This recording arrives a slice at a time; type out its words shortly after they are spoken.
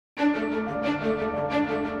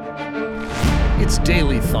It's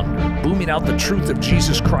Daily Thunder, booming out the truth of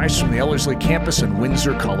Jesus Christ from the Ellerslie campus in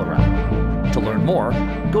Windsor, Colorado. To learn more,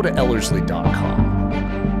 go to Ellerslie.com.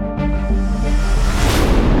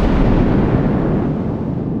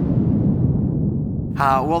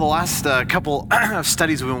 The last couple of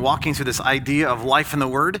studies we've been walking through this idea of life in the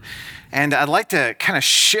Word, and I'd like to kind of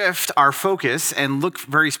shift our focus and look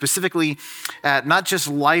very specifically at not just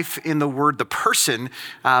life in the Word, the person,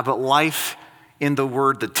 but life in the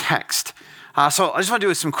Word, the text. So I just want to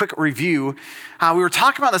do some quick review. We were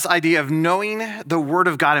talking about this idea of knowing the Word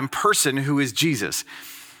of God in person, who is Jesus.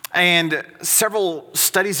 And several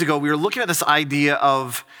studies ago, we were looking at this idea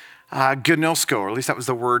of gnosko, or at least that was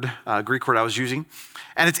the word, Greek word I was using.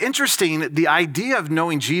 And it's interesting, the idea of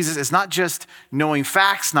knowing Jesus is not just knowing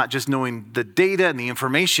facts, not just knowing the data and the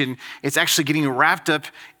information, it's actually getting wrapped up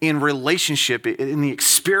in relationship, in the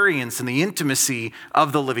experience and the intimacy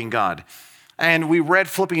of the living God. And we read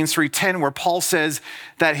Philippians 3:10, where Paul says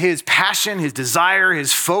that his passion, his desire,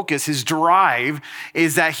 his focus, his drive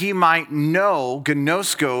is that he might know,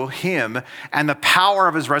 gnosko, him, and the power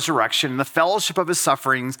of his resurrection and the fellowship of his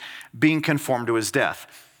sufferings, being conformed to his death.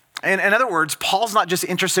 And in other words, Paul's not just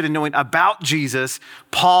interested in knowing about Jesus,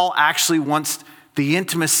 Paul actually wants the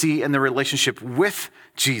intimacy and the relationship with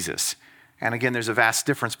Jesus. And again, there's a vast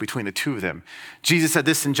difference between the two of them. Jesus said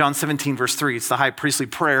this in John 17, verse 3. It's the high priestly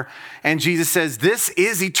prayer. And Jesus says, "This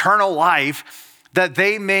is eternal life, that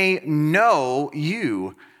they may know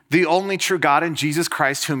you, the only true God, and Jesus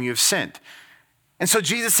Christ, whom you have sent." And so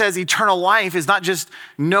Jesus says eternal life is not just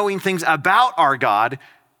knowing things about our God.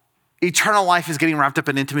 Eternal life is getting wrapped up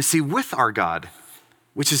in intimacy with our God,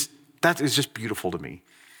 that is just beautiful to me.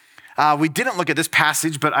 We didn't look at this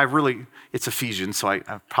passage, but it's Ephesians, so I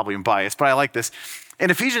probably am biased, but I like this. In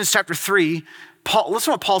Ephesians chapter 3, listen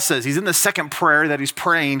to what Paul says. He's in the second prayer that he's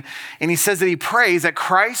praying, and he says that he prays that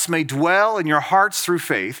Christ may dwell in your hearts through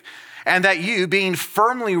faith, and that you, being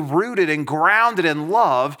firmly rooted and grounded in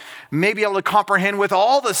love, may be able to comprehend with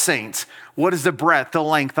all the saints what is the breadth, the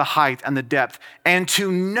length, the height, and the depth, and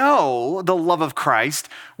to know the love of Christ,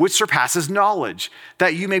 which surpasses knowledge,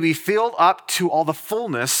 that you may be filled up to all the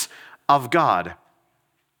fullness of God.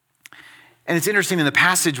 And it's interesting in the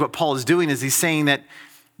passage, what Paul is doing is he's saying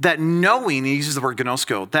that knowing, he uses the word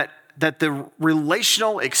gnosko, that the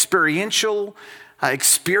relational, experiential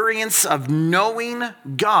experience of knowing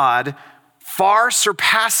God far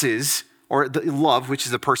surpasses, or the love, which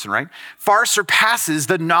is the person, right? Far surpasses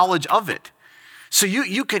the knowledge of it. So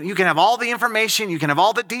you can have all the information, you can have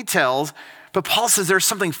all the details, but Paul says there's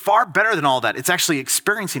something far better than all that. It's actually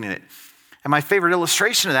experiencing it. And my favorite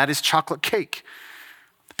illustration of that is chocolate cake.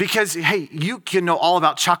 Because, hey, you can know all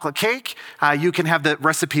about chocolate cake. You can have the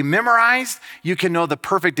recipe memorized. You can know the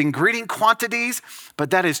perfect ingredient quantities, but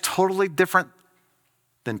that is totally different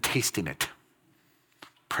than tasting it.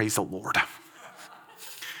 Praise the Lord.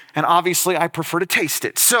 And obviously, I prefer to taste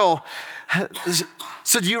it. So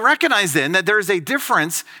do you recognize then that there's a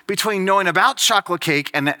difference between knowing about chocolate cake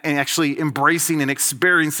and actually embracing and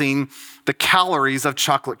experiencing the calories of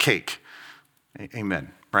chocolate cake?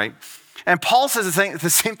 Amen, right? And Paul says the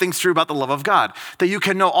same thing's true about the love of God, that you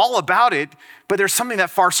can know all about it, but there's something that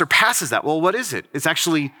far surpasses that. Well, what is it? It's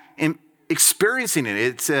actually experiencing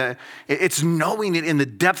it. It's knowing it in the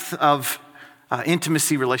depth of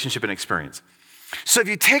intimacy, relationship, and experience. So if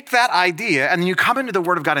you take that idea and then you come into the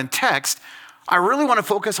Word of God in text, I really want to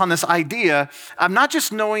focus on this idea of not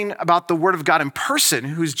just knowing about the Word of God in person,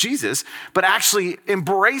 who's Jesus, but actually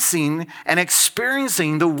embracing and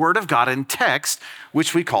experiencing the Word of God in text,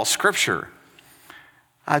 which we call Scripture.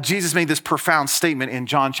 Jesus made this profound statement in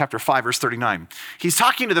John chapter 5, verse 39. He's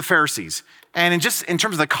talking to the Pharisees. And in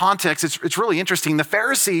terms of the context, it's really interesting. The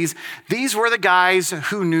Pharisees, these were the guys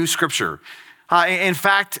who knew Scripture. In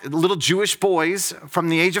fact, little Jewish boys from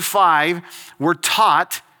the age of 5 were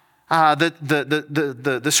taught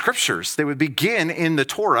the scriptures. They would begin in the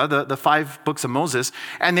Torah, the 5 books of Moses,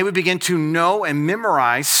 and they would begin to know and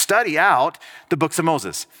memorize, study out the books of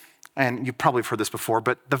Moses. And you probably have heard this before,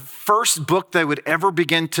 but the first book they would ever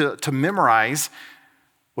begin to memorize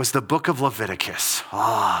was the book of Leviticus.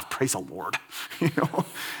 Praise the Lord.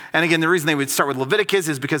 And again, the reason they would start with Leviticus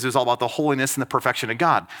is because it was all about the holiness and the perfection of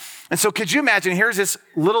God. And so could you imagine, here's this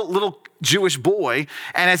little Jewish boy,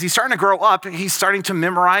 and as he's starting to grow up, he's starting to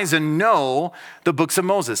memorize and know the books of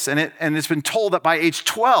Moses. And it's been told that by age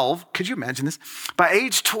 12, could you imagine this? By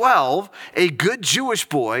age 12, a good Jewish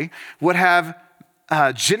boy would have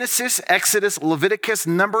Genesis, Exodus, Leviticus,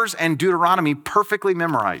 Numbers, and Deuteronomy perfectly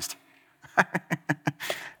memorized.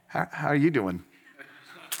 How are you doing?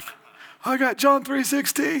 I got John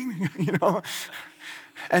 3:16,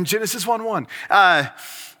 and Genesis 1:1.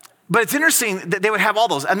 But it's interesting that they would have all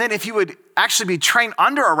those. And then if you would actually be trained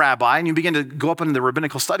under a rabbi and you begin to go up into the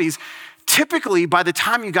rabbinical studies, typically by the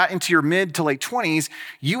time you got into your mid to late 20s,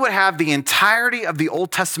 you would have the entirety of the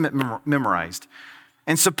Old Testament memorized.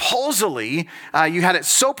 And supposedly, you had it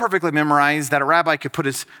so perfectly memorized that a rabbi could put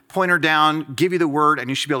his pointer down, give you the word, and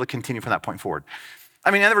you should be able to continue from that point forward. I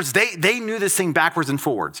mean, in other words, they knew this thing backwards and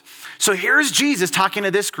forwards. So here's Jesus talking to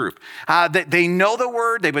this group. They know the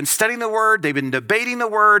word. They've been studying the word. They've been debating the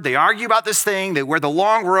word. They argue about this thing. They wear the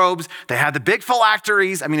long robes. They have the big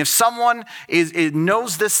phylacteries. I mean, if someone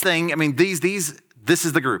knows this thing, I mean, this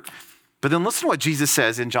is the group. But then listen to what Jesus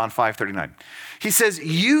says in John 5:39. He says,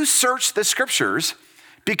 you search the scriptures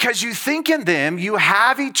because you think in them you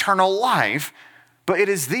have eternal life, but it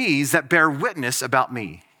is these that bear witness about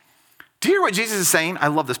me. Do you hear what Jesus is saying? I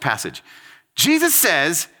love this passage. Jesus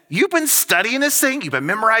says, you've been studying this thing, you've been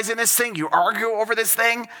memorizing this thing, you argue over this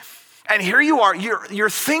thing, and here you are,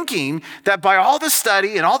 you're thinking that by all the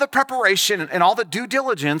study and all the preparation and all the due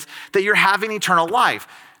diligence that you're having eternal life.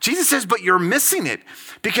 Jesus says, but you're missing it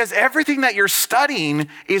because everything that you're studying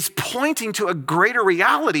is pointing to a greater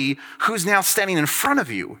reality who's now standing in front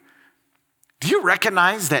of you. Do you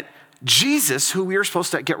recognize that Jesus, who we are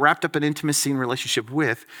supposed to get wrapped up in intimacy and relationship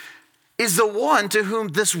with, is the one to whom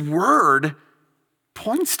this word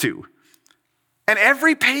points to? And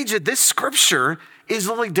every page of this scripture is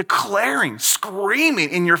literally declaring, screaming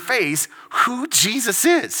in your face who Jesus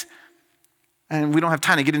is. And we don't have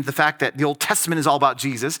time to get into the fact that the Old Testament is all about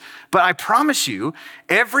Jesus, but I promise you,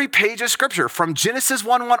 every page of scripture from Genesis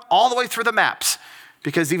 1:1 all the way through the maps,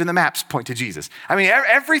 because even the maps point to Jesus. I mean,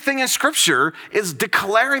 everything in scripture is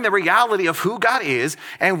declaring the reality of who God is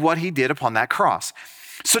and what he did upon that cross.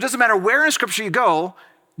 So it doesn't matter where in scripture you go,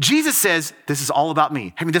 Jesus says, this is all about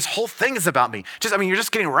me. I mean, this whole thing is about me. You're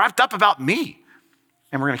just getting wrapped up about me.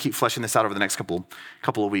 And we're going to keep fleshing this out over the next couple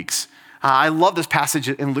of weeks. I love this passage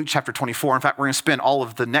in Luke chapter 24. In fact, we're going to spend all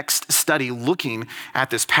of the next study looking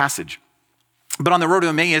at this passage. But on the road to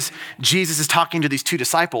Emmaus, Jesus is talking to these two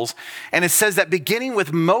disciples, and it says that beginning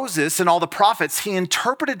with Moses and all the prophets, he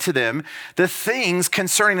interpreted to them the things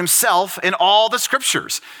concerning himself in all the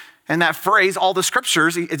scriptures. And that phrase, all the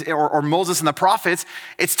scriptures, or Moses and the prophets,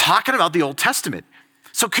 it's talking about the Old Testament.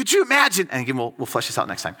 So could you imagine, and again, we'll flesh this out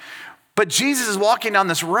next time. But Jesus is walking down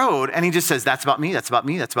this road and he just says, that's about me, that's about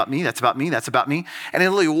me, that's about me, that's about me, that's about me. And he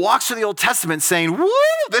literally walks through the Old Testament saying, woo,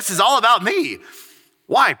 this is all about me.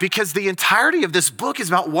 Why? Because the entirety of this book is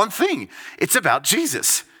about one thing. It's about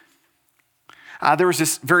Jesus. There was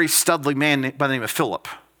this very studly man by the name of Philip,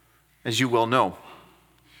 as you well know.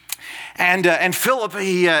 And Philip,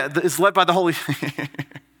 he is led by the Holy...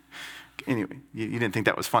 Anyway, you didn't think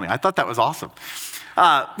that was funny. I thought that was awesome.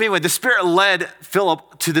 Anyway, the Spirit led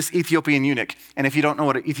Philip to this Ethiopian eunuch. And if you don't know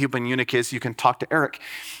what an Ethiopian eunuch is, you can talk to Eric.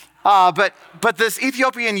 But this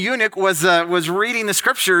Ethiopian eunuch was reading the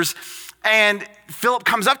scriptures, and Philip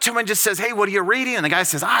comes up to him and just says, hey, what are you reading? And the guy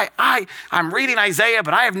says, I'm reading Isaiah,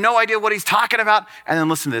 but I have no idea what he's talking about. And then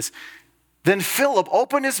listen to this. Then Philip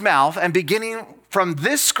opened his mouth, and beginning from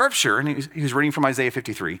this scripture, and he was reading from Isaiah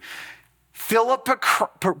 53, Philip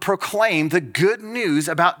proclaimed the good news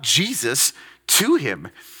about Jesus to him.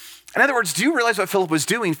 In other words, do you realize what Philip was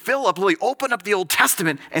doing? Philip really opened up the Old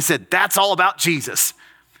Testament and said, that's all about Jesus.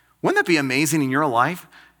 Wouldn't that be amazing in your life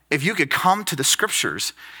if you could come to the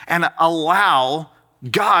scriptures and allow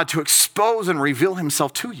God to expose and reveal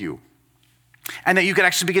himself to you? And that you could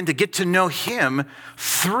actually begin to get to know him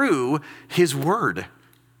through his word.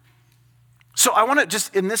 So I want to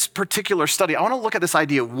just, in this particular study, I want to look at this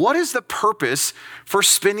idea. What is the purpose for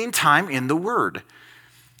spending time in the word?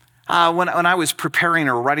 When I was preparing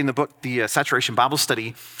or writing the book, the Saturation Bible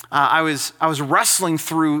Study, I was wrestling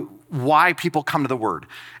through why people come to the word.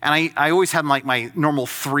 And I always had my normal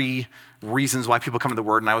 3 reasons why people come to the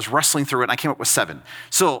word, and I was wrestling through it, and I came up with 7.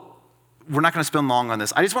 So we're not going to spend long on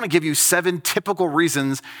this. I just want to give you 7 typical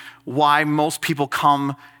reasons why most people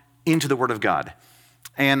come into the word of God.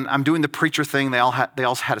 And I'm doing the preacher thing. They all had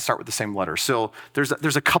to start with the same letter. So there's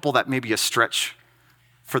a couple that may be a stretch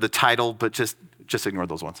for the title, but just ignore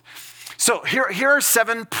those ones. So here are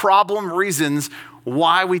 7 problem reasons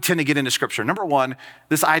why we tend to get into scripture. Number 1,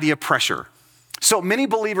 this idea of pressure. So many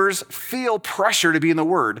believers feel pressure to be in the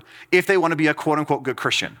word if they want to be a quote unquote good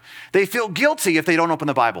Christian. They feel guilty if they don't open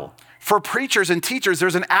the Bible. For preachers and teachers,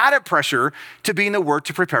 there's an added pressure to be in the word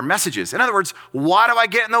to prepare messages. In other words, why do I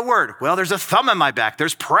get in the word? Well, there's a thumb in my back.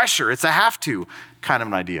 There's pressure. It's a have to kind of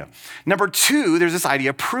an idea. Number 2, there's this idea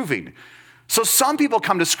of proving. So some people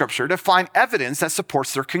come to scripture to find evidence that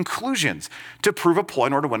supports their conclusions, to prove a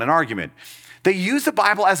point or to win an argument. They use the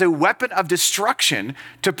Bible as a weapon of destruction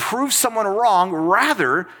to prove someone wrong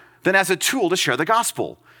rather than as a tool to share the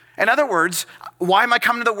gospel. In other words, why am I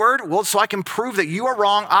coming to the word? Well, so I can prove that you are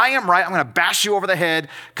wrong, I am right. I'm going to bash you over the head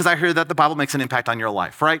because I hear that the Bible makes an impact on your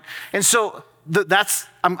life, right? And so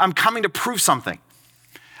I'm coming to prove something.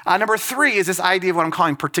 Number 3 is this idea of what I'm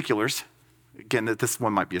calling particulars. Again, this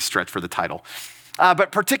one might be a stretch for the title.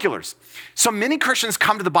 But particulars. So many Christians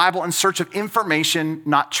come to the Bible in search of information,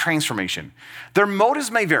 not transformation. Their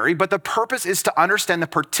motives may vary, but the purpose is to understand the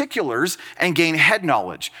particulars and gain head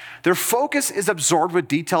knowledge. Their focus is absorbed with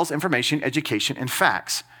details, information, education, and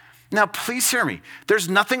facts. Now, please hear me. There's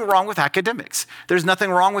nothing wrong with academics. There's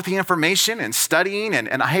nothing wrong with the information and studying.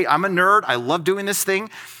 And hey, I'm a nerd. I love doing this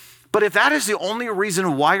thing. But if that is the only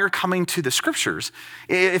reason why you're coming to the scriptures,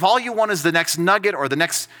 if all you want is the next nugget or the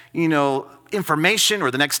next, information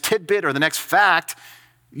or the next tidbit or the next fact,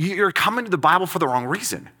 you're coming to the Bible for the wrong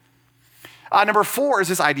reason. Number 4 is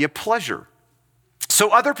this idea of pleasure. So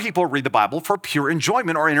other people read the Bible for pure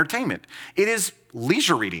enjoyment or entertainment. It is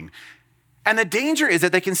leisure reading. And the danger is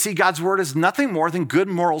that they can see God's word as nothing more than good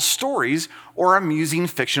moral stories or amusing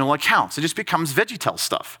fictional accounts. It just becomes VeggieTale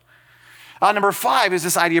stuff. Number 5 is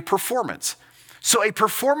this idea of performance. So a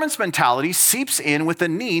performance mentality seeps in with the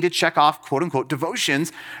need to check off quote unquote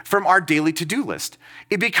devotions from our daily to-do list.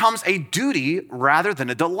 It becomes a duty rather than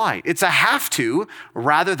a delight. It's a have to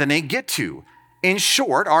rather than a get to. In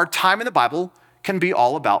short, our time in the Bible can be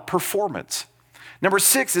all about performance. Number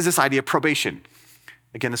 6 is this idea of probation.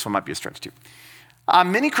 Again, this one might be a stretch too.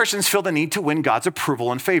 Many Christians feel the need to win God's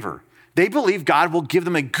approval and favor. They believe God will give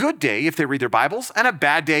them a good day if they read their Bibles and a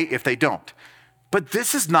bad day if they don't. But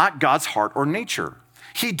this is not God's heart or nature.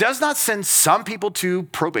 He does not send some people to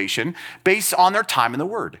probation based on their time in the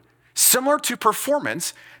Word. Similar to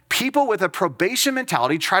performance, people with a probation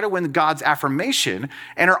mentality try to win God's affirmation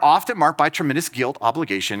and are often marked by tremendous guilt,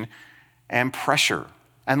 obligation, and pressure.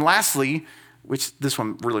 And lastly, which this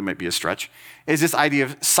one really might be a stretch, is this idea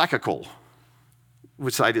of psychical,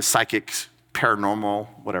 which the idea of psychics, paranormal,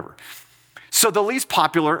 whatever. So the least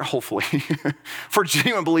popular, hopefully, for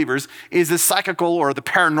genuine believers is the psychical or the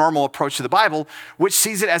paranormal approach to the Bible, which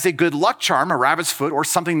sees it as a good luck charm, a rabbit's foot, or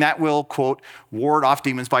something that will, quote, ward off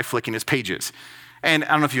demons by flicking its pages. And I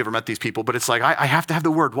don't know if you've ever met these people, but it's like, I have to have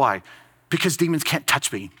the word. Why? Because demons can't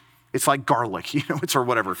touch me. It's like garlic, it's or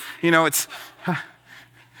whatever. It's...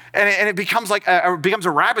 And it becomes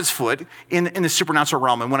a rabbit's foot in the supernatural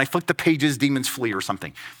realm. And when I flick the pages, demons flee or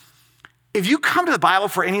something. If you come to the Bible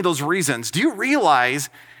for any of those reasons, do you realize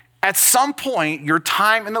at some point your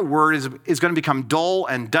time in the Word is going to become dull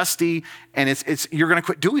and dusty, and you're going to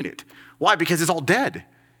quit doing it? Why? Because it's all dead.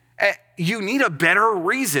 You need a better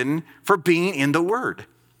reason for being in the Word.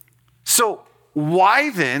 So why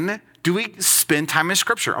then do we spend time in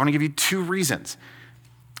Scripture? I want to give you 2 reasons.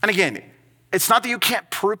 And again, it's not that you can't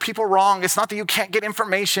prove people wrong. It's not that you can't get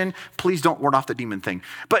information. Please don't ward off the demon thing.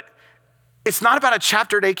 But it's not about a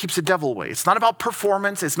chapter a day keeps the devil away. It's not about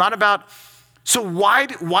performance. It's not about, so why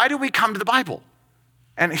do we come to the Bible?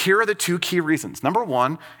 And here are the 2 key reasons. Number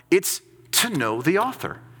 1, it's to know the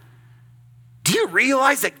author. Do you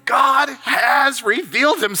realize that God has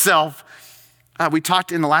revealed himself? We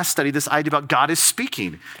talked in the last study this idea about God is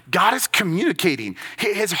speaking. God is communicating.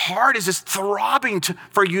 His heart is just throbbing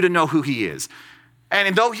for you to know who he is.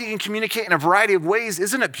 And though he can communicate in a variety of ways,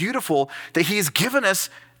 isn't it beautiful that he's given us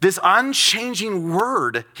this unchanging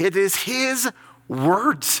word? It is his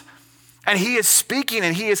words. And he is speaking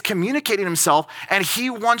and he is communicating himself, and he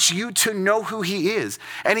wants you to know who he is.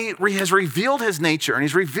 And he has revealed his nature, and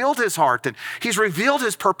he's revealed his heart, and he's revealed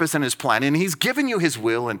his purpose and his plan, and he's given you his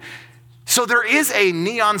will. And so there is a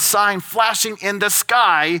neon sign flashing in the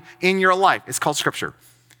sky in your life. It's called Scripture.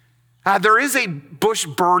 There is a bush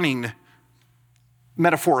burning,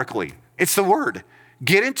 metaphorically. It's the Word.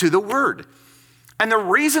 Get into the Word. And the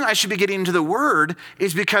reason I should be getting into the Word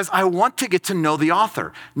is because I want to get to know the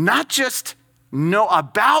author. Not just know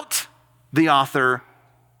about the author,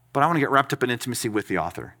 but I want to get wrapped up in intimacy with the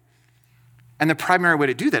author. And the primary way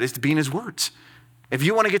to do that is to be in his words. If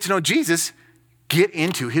you want to get to know Jesus, get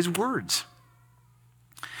into his words.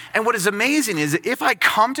 And what is amazing is that if I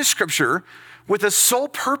come to Scripture with the sole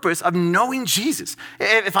purpose of knowing Jesus,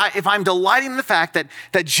 if I'm delighting in the fact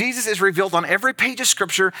that Jesus is revealed on every page of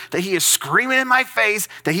Scripture, that he is screaming in my face,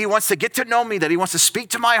 that he wants to get to know me, that he wants to speak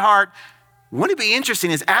to my heart, wouldn't it be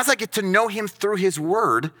interesting is as I get to know him through his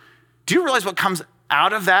word, do you realize what comes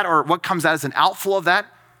out of that, or what comes out as an outflow of that?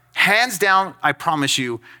 Hands down, I promise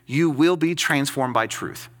you, you will be transformed by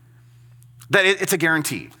truth. That it's a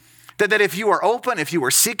guarantee. That if you are open, if you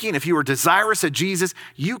are seeking, if you are desirous of Jesus,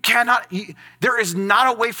 there is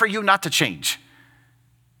not a way for you not to change.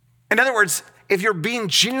 In other words, if you're being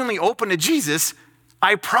genuinely open to Jesus,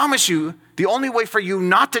 I promise you, the only way for you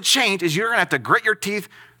not to change is you're gonna have to grit your teeth,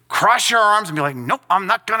 cross your arms, and be like, nope, I'm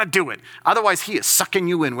not gonna do it. Otherwise, he is sucking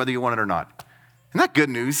you in whether you want it or not. Isn't that good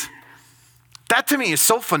news? That to me is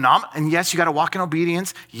so phenomenal. And yes, you got to walk in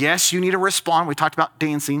obedience. Yes, you need to respond. We talked about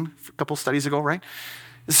dancing a couple studies ago, right?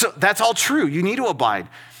 So that's all true. You need to abide.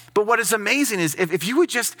 But what is amazing is if you would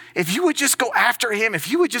just go after him, if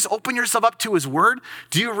you would just open yourself up to his word,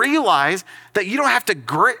 do you realize that you don't have to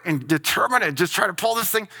grit and determine and just try to pull this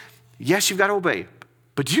thing? Yes, you've got to obey.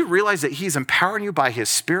 But do you realize that he's empowering you by his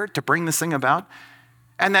spirit to bring this thing about?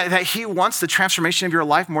 And that he wants the transformation of your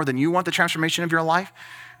life more than you want the transformation of your life?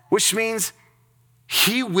 Which means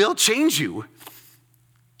he will change you.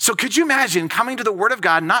 So could you imagine coming to the word of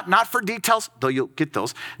God, not for details, though you'll get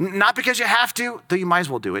those, not because you have to, though you might as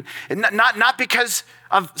well do it, and not because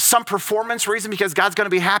of some performance reason, because God's gonna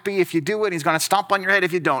be happy if you do it, he's gonna stomp on your head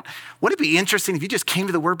if you don't. Wouldn't it be interesting if you just came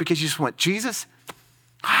to the word because you just went, Jesus,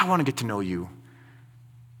 I wanna get to know you.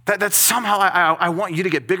 That somehow I want you to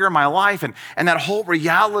get bigger in my life, and that whole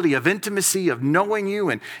reality of intimacy, of knowing you,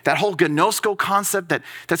 and that whole gnosko concept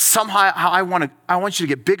that somehow I want you to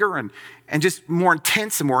get bigger and just more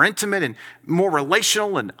intense and more intimate and more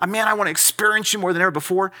relational, and man, I want to experience you more than ever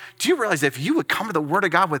before. Do you realize that if you would come to the word of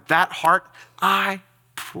God with that heart, I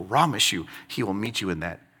promise you, he will meet you in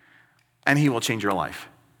that, and he will change your life.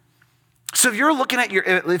 So if you're looking at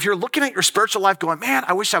your spiritual life going, man,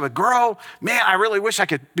 I wish I would grow. Man, I really wish I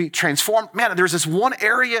could be transformed. Man, there's this one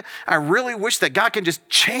area I really wish that God can just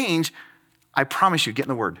change. I promise you, get in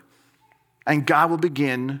the word. And God will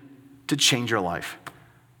begin to change your life.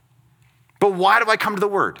 But why do I come to the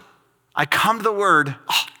word? I come to the word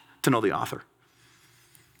to know the author.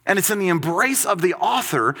 And it's in the embrace of the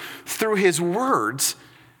author through his words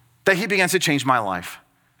that he begins to change my life.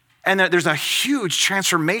 And there's a huge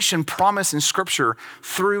transformation promise in scripture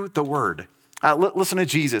through the word. Listen to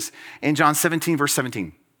Jesus in John 17, verse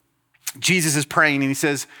 17. Jesus is praying and he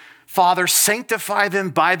says, Father, sanctify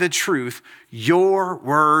them by the truth. Your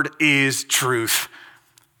word is truth.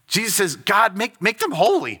 Jesus says, God, make them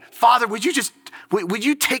holy. Father, would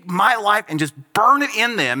you take my life and just burn it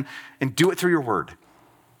in them and do it through your word?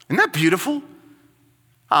 Isn't that beautiful?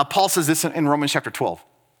 Paul says this in Romans chapter 12.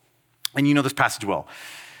 And you know this passage well.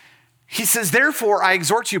 He says, therefore, I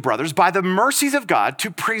exhort you, brothers, by the mercies of God,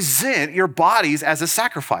 to present your bodies as a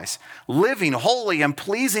sacrifice, living, holy, and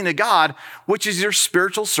pleasing to God, which is your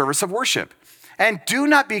spiritual service of worship. And do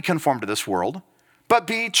not be conformed to this world, but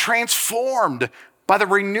be transformed by the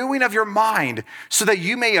renewing of your mind, so that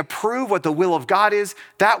you may approve what the will of God is,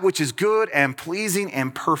 that which is good and pleasing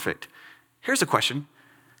and perfect. Here's a question.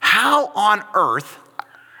 How on earth,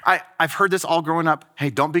 I've heard this all growing up, hey,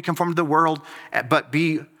 don't be conformed to the world, but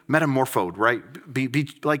be metamorphosed, right? Be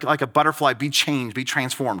like a butterfly, be changed, be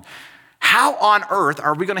transformed. How on earth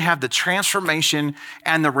are we gonna have the transformation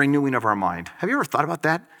and the renewing of our mind? Have you ever thought about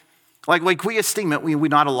that? Like we esteem it, we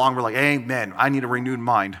nod along, we're like, amen, I need a renewed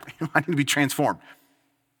mind. I need to be transformed.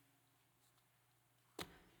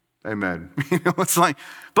 Amen. It's like,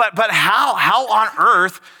 but how on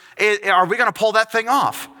earth are we gonna pull that thing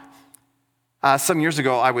off? Some years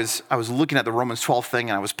ago, I was looking at the Romans 12 thing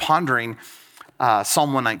and I was pondering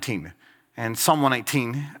Psalm 119. And Psalm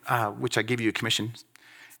 119, which I gave you a commission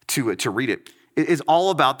to read it, is all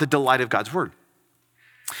about the delight of God's word.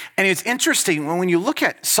 And it's interesting when you look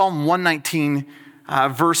at Psalm 119,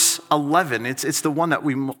 verse 11, it's the one that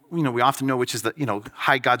we often know, which is the,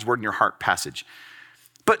 hide God's word in your heart passage.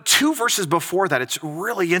 But 2 verses before that, it's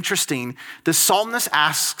really interesting. The psalmist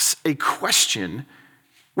asks a question,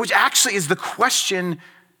 which actually is the question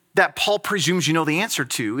that Paul presumes you know the answer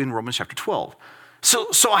to in Romans chapter 12.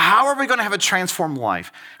 So how are we going to have a transformed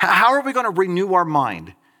life? How are we going to renew our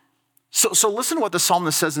mind? So listen to what the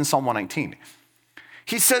psalmist says in Psalm 119.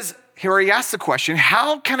 He says, here he asks the question,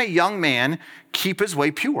 how can a young man keep his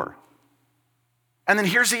way pure? And then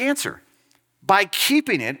here's the answer. By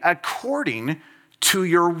keeping it according to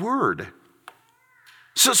your word.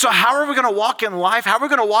 So how are we going to walk in life? How are we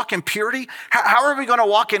going to walk in purity? How are we going to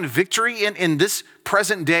walk in victory in this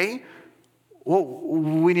present day? Well,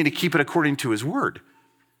 we need to keep it according to his word.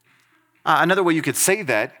 Another way you could say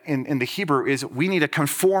that in the Hebrew is we need to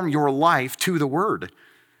conform your life to the word.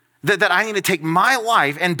 That I need to take my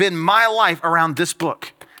life and bend my life around this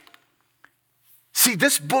book. See,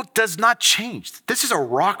 this book does not change. This is a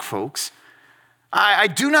rock, folks. I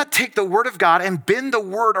do not take the word of God and bend the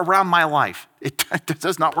word around my life. It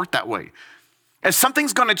does not work that way. If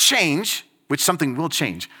something's going to change, which something will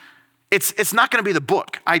change, It's not going to be the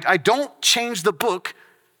book. I don't change the book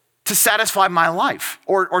to satisfy my life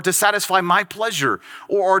or to satisfy my pleasure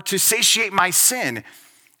or to satiate my sin.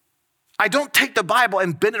 I don't take the Bible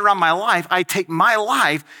and bend it around my life. I take my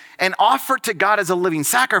life and offer it to God as a living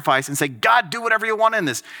sacrifice and say, God, do whatever you want in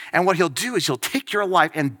this. And what he'll do is he'll take your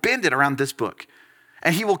life and bend it around this book.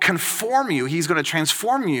 And he will conform you. He's going to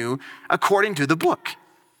transform you according to the book.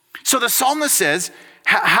 So the psalmist says,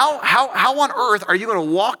 how on earth are you going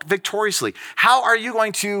to walk victoriously? How are you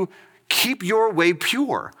going to keep your way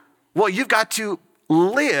pure? Well, you've got to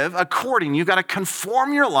live according, you've got to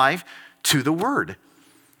conform your life to the word.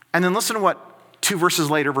 And then listen to what 2 verses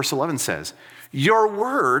later, verse 11 says. Your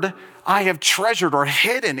word I have treasured or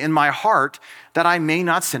hidden in my heart that I may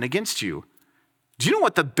not sin against you. Do you know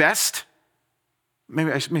what the best,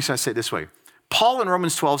 maybe I say it this way. Paul in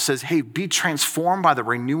Romans 12 says, hey, be transformed by the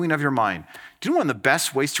renewing of your mind. Do you know one of the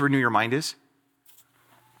best ways to renew your mind is?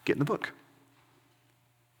 Get in the book.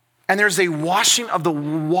 And there's a washing of the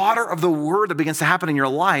water of the word that begins to happen in your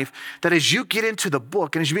life, that as you get into the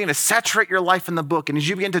book and as you begin to saturate your life in the book and as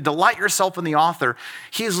you begin to delight yourself in the author,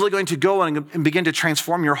 he is really going to go and begin to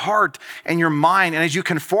transform your heart and your mind. And as you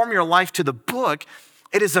conform your life to the book,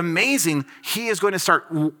 it is amazing. He is going to start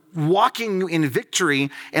walking you in victory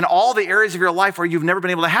in all the areas of your life where you've never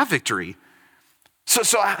been able to have victory.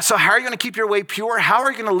 So how are you going to keep your way pure? How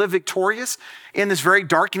are you going to live victorious in this very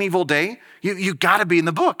dark and evil day? You got to be in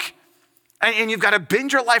the book. And you've got to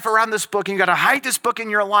bend your life around this book, and you've got to hide this book in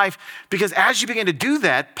your life, because as you begin to do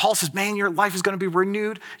that, Paul says, man, your life is going to be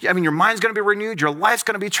renewed. I mean, your mind's going to be renewed. Your life's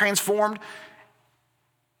going to be transformed.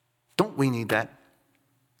 Don't we need that?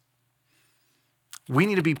 We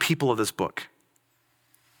need to be people of this book.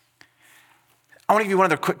 I want to give you one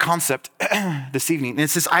other quick concept this evening, and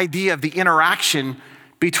it's this idea of the interaction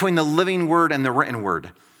between the living word and the written word.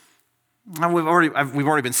 Now, we've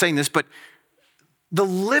already been saying this, but the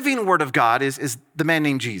living word of God is the man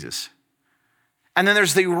named Jesus. And then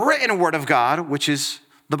there's the written word of God, which is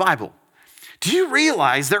the Bible. Do you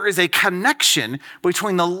realize there is a connection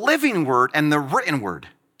between the living word and the written word?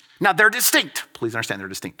 Now, they're distinct. Please understand, they're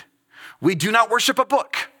distinct. We do not worship a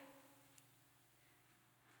book.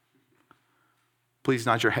 Please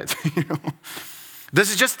nod your heads.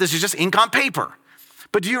 This is just ink on paper.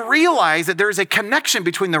 But do you realize that there is a connection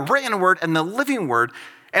between the written word and the living word?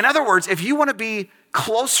 In other words, if you want to be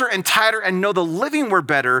closer and tighter and know the living word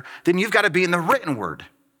better, then you've got to be in the written word.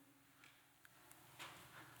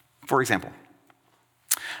 For example,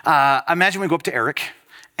 imagine we go up to Eric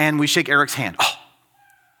and we shake Eric's hand. Oh,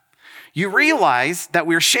 you realize that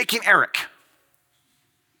we're shaking Eric.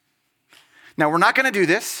 Now, we're not going to do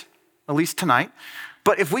this, at least tonight,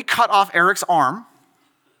 but if we cut off Eric's arm,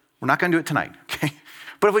 we're not going to do it tonight, okay?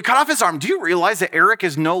 But if we cut off his arm, do you realize that Eric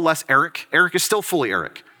is no less Eric? Eric is still fully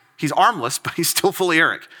Eric. He's armless, but he's still fully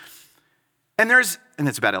Eric. And that's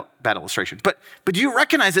a bad illustration. But do you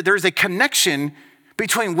recognize that there is a connection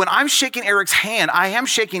between when I'm shaking Eric's hand, I am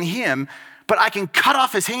shaking him, but I can cut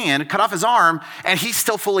off his hand, cut off his arm, and he's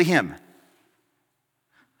still fully him.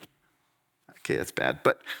 Okay, that's bad.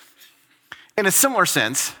 But in a similar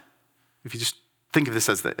sense, if you just think of this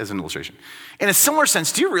as an illustration. In a similar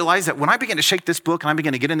sense, do you realize that when I begin to shake this book and I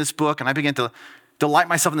begin to get in this book and I begin to delight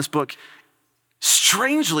myself in this book,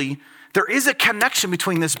 strangely, there is a connection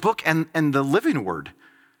between this book and the living word.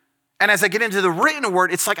 And as I get into the written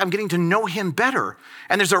word, it's like I'm getting to know him better.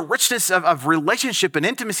 And there's a richness of relationship and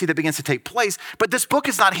intimacy that begins to take place. But this book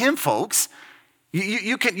is not him, folks.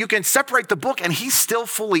 You can separate the book and he's still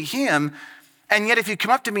fully him. And yet if you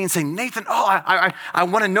come up to me and say, Nathan, I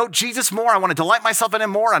want to know Jesus more. I want to delight myself in him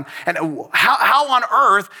more. And how on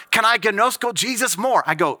earth can I gnosko Jesus more?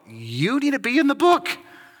 I go, you need to be in the book.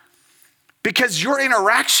 Because your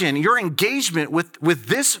interaction, your engagement with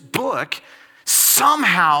this book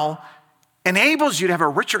somehow enables you to have a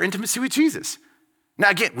richer intimacy with Jesus.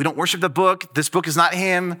 Now again, we don't worship the book. This book is not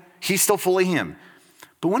him. He's still fully him.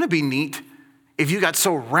 But wouldn't it be neat if you got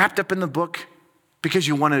so wrapped up in the book because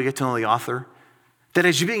you wanted to get to know the author, that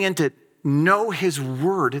as you begin to know his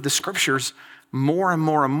word, the scriptures, more and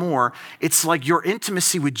more and more, it's like your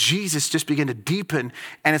intimacy with Jesus just began to deepen,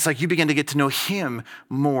 and it's like you begin to get to know him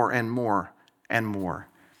more and more and more.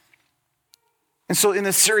 And so in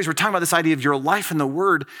this series, we're talking about this idea of your life in the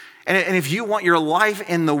word, and if you want your life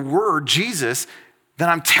in the word, Jesus, then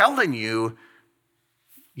I'm telling you,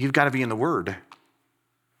 you've got to be in the word.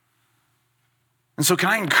 And so can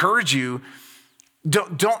I encourage you,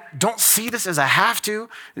 Don't see this as a have to.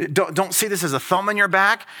 Don't see this as a thumb in your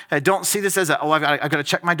back. Don't see this as I've got to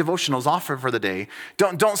check my devotionals off for the day.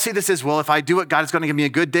 Don't see this as, well, if I do it, God is going to give me a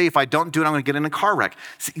good day. If I don't do it, I'm going to get in a car wreck.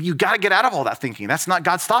 See, you got to get out of all that thinking. That's not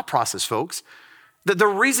God's thought process, folks. The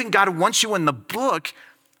reason God wants you in the book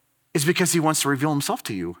is because he wants to reveal himself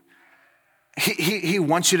to you. He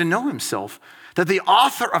wants you to know himself. That the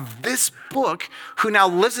author of this book, who now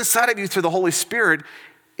lives inside of you through the Holy Spirit,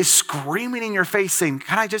 is screaming in your face saying,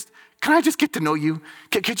 can I just get to know you?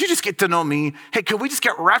 Could you just get to know me? Hey, could we just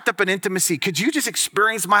get wrapped up in intimacy? Could you just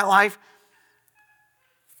experience my life?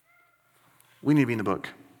 We need to be in the book.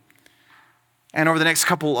 And over the next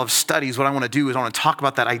couple of studies, what I want to do is I want to talk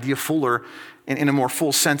about that idea fuller in a more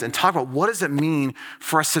full sense and talk about what does it mean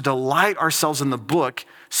for us to delight ourselves in the book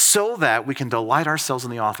so that we can delight ourselves in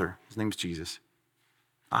the author. His name is Jesus.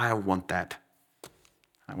 I want that.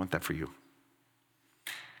 I want that for you.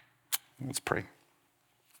 Let's pray.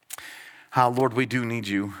 Lord, we do need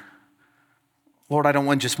you. Lord, I don't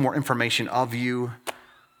want just more information of you.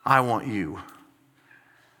 I want you.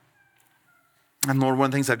 And Lord, one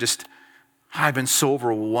of the things I've been so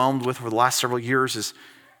overwhelmed with over the last several years is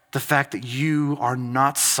the fact that you are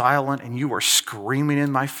not silent and you are screaming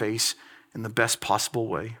in my face in the best possible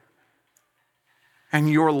way. And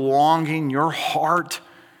your longing, your heart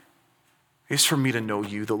is for me to know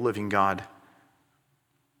you, the living God.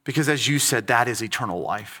 Because as you said, that is eternal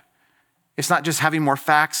life. It's not just having more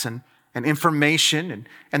facts and information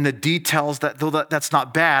and the details, that's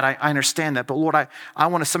not bad. I understand that. But Lord, I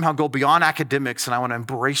want to somehow go beyond academics and I want to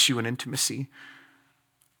embrace you in intimacy.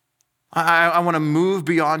 I want to move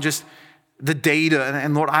beyond just the data.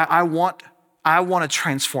 And Lord, I want a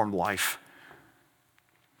transformed life.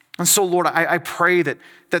 And so, Lord, I pray that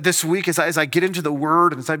this week as I get into the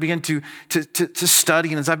Word and as I begin to study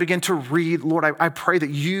and as I begin to read, Lord, I pray that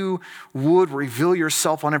you would reveal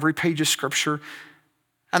yourself on every page of Scripture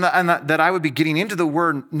and that I would be getting into the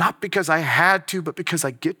Word not because I had to, but because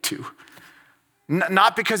I get to.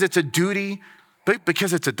 Not because it's a duty, but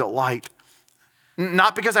because it's a delight.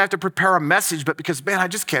 Not because I have to prepare a message, but because, man, I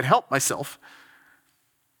just can't help myself.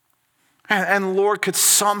 And Lord, could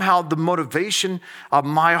somehow the motivation of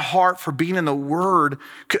my heart for being in the Word,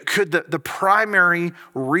 could the primary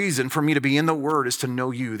reason for me to be in the Word is to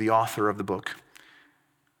know you, the author of the book.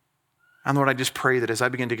 And Lord, I just pray that as I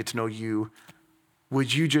begin to get to know you,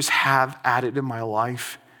 would you just have added in my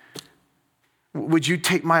life? Would you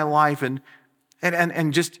take my life and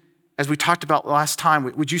just, as we talked about last time,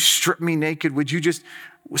 would you strip me naked? Would you just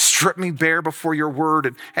strip me bare before your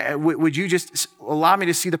word? And would you just allow me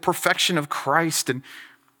to see the perfection of Christ?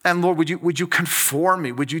 And Lord, would you conform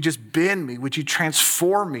me? Would you just bend me? Would you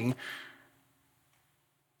transform me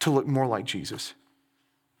to look more like Jesus?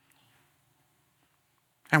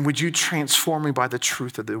 And would you transform me by the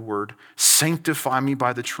truth of the word? Sanctify me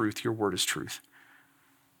by the truth. Your word is truth.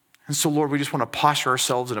 And so, Lord, we just want to posture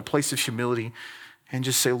ourselves in a place of humility and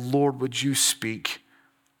just say, Lord, would you speak?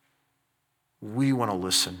 We want to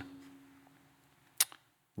listen.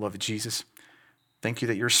 Love you, Jesus. Thank you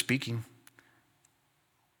that you're speaking.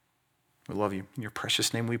 We love you. In your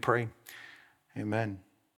precious name we pray. Amen.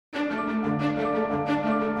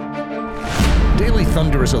 Daily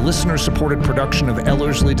Thunder is a listener-supported production of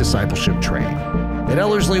Ellerslie Discipleship Training. At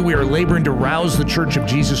Ellerslie, we are laboring to rouse the Church of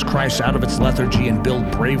Jesus Christ out of its lethargy and build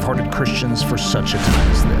brave-hearted Christians for such a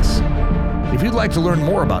time as this. If you'd like to learn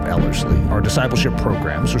more about Ellerslie, our discipleship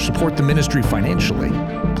programs, or support the ministry financially,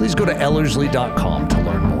 please go to ellerslie.com to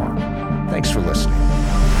learn more. Thanks for listening.